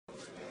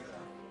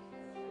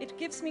It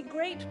gives me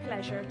great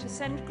pleasure to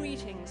send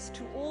greetings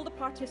to all the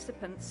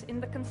participants in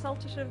the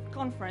Consultative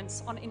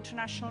Conference on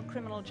International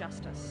Criminal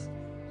Justice.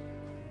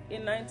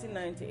 In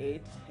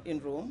 1998, in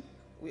Rome,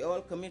 we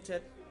all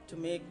committed to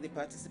make the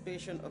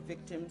participation of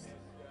victims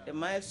a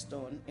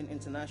milestone in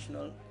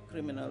international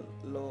criminal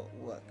law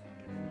work.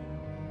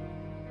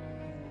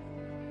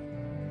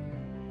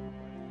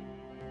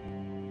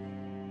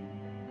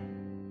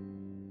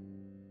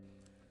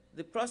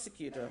 The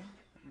prosecutor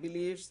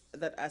believes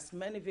that as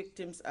many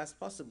victims as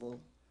possible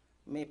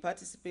may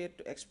participate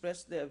to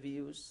express their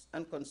views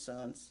and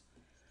concerns,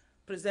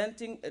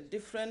 presenting a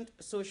different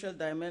social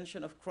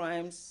dimension of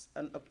crimes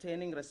and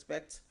obtaining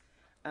respect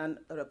and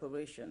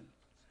reparation.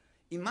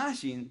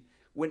 Imagine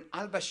when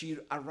al-Bashir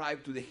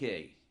arrived to The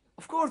Hague.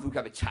 Of course we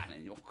have a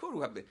challenge, of course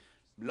we have a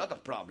lot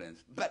of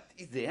problems, but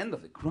it's the end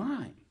of the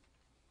crime.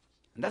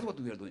 And that's what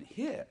we are doing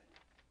here.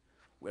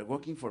 We're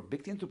working for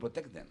victims to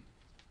protect them.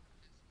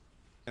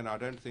 And I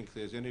don't think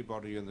there's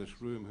anybody in this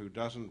room who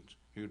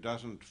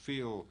doesn't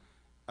feel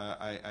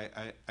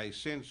a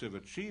sense of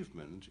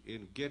achievement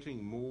in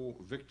getting more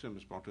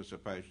victims'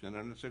 participation.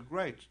 And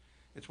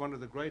it's one of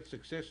the great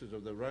successes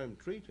of the Rome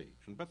Treaty.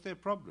 But there are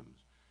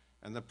problems,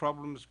 and the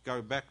problems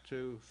go back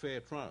to fair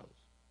trials.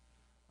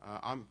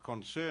 I'm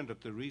concerned at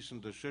the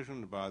recent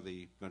decision by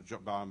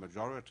a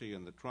majority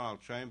in the trial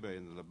chamber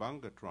in the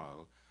Lubanga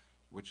trial,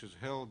 which has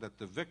held that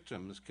the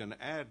victims can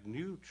add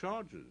new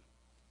charges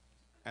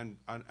and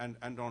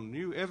on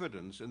new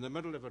evidence in the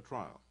middle of a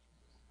trial.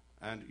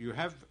 And you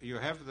have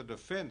the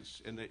defense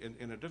in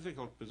a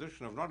difficult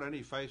position of not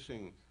only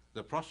facing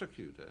the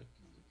prosecutor,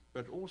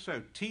 but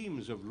also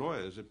teams of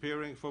lawyers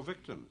appearing for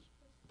victims.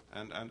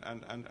 And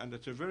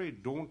it's a very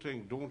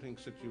daunting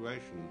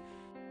situation.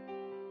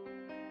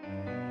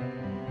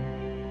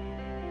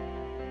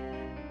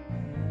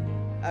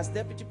 As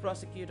deputy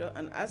prosecutor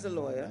and as a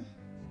lawyer,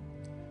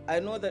 I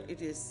know that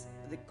it is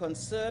the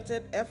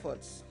concerted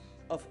efforts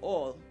of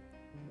all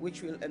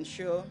which will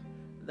ensure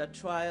that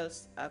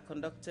trials are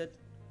conducted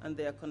and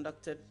they are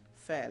conducted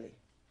fairly.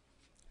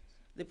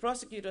 The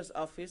prosecutor's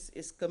office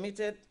is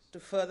committed to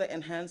further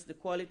enhance the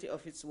quality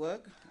of its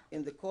work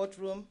in the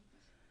courtroom,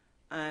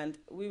 and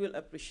we will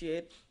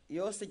appreciate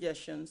your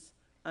suggestions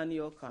and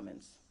your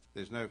comments.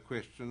 There's no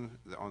question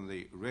on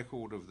the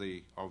record of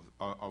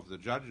the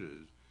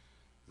judges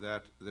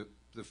that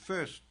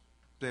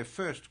their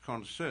first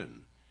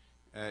concern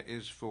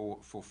is for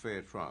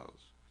fair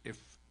trials.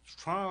 If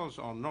trials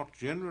are not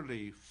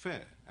generally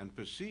fair and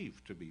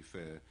perceived to be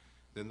fair,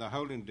 then the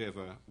whole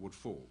endeavour would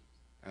fall,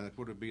 and it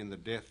would have been the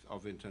death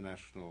of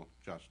international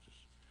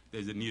justice.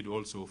 There's a need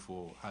also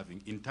for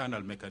having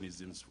internal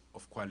mechanisms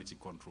of quality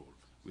control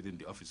within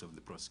the office of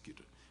the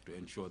prosecutor to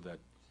ensure that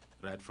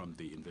right from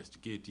the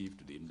investigative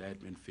to the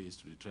indictment phase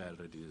to the trial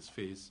readiness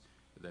phase,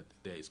 that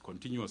there is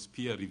continuous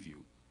peer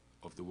review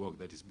of the work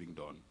that is being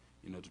done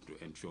in order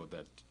to ensure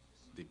that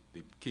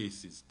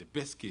the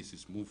best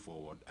cases move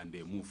forward, and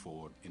they move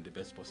forward in the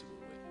best possible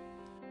way.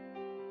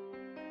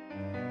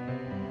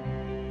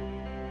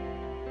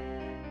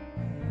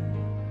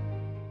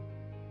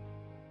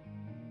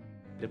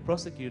 The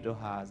prosecutor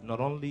has not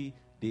only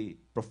the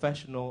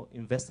professional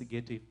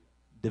investigative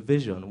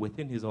division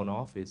within his own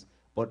office,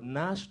 but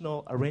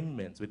national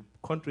arrangements with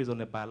countries on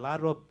a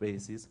bilateral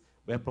basis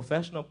where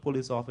professional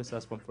police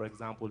officers from, for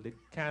example,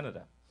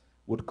 Canada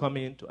would come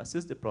in to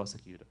assist the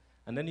prosecutor.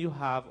 And then you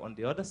have, on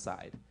the other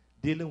side,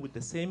 dealing with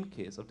the same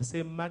case of the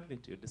same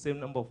magnitude, the same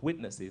number of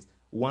witnesses,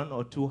 one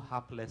or two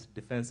hapless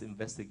defense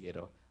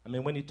investigators. I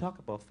mean, when you talk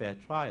about fair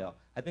trial,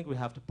 I think we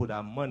have to put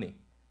our money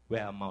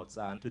where our mouths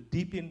are and to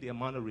deepen the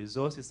amount of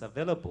resources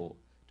available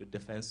to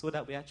defense so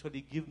that we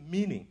actually give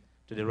meaning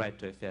to the right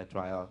to a fair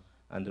trial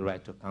and the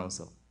right to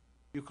counsel.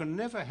 You can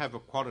never have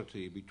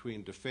equality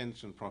between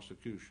defense and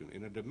prosecution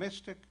in a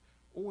domestic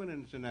or in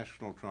an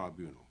international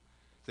tribunal.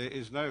 There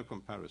is no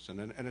comparison,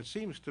 and it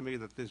seems to me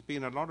that there's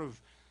been a lot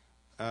of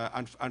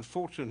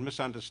unfortunate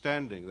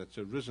misunderstanding that's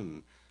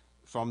arisen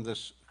from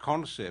this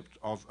concept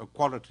of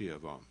equality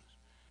of arms.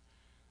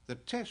 The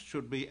test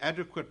should be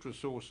adequate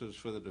resources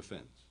for the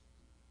defense.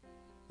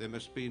 There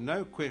must be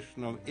no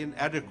question of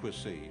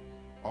inadequacy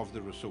of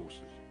the resources.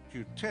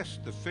 You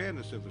test the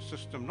fairness of a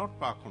system not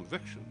by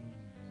conviction,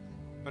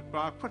 but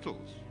by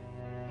acquittals.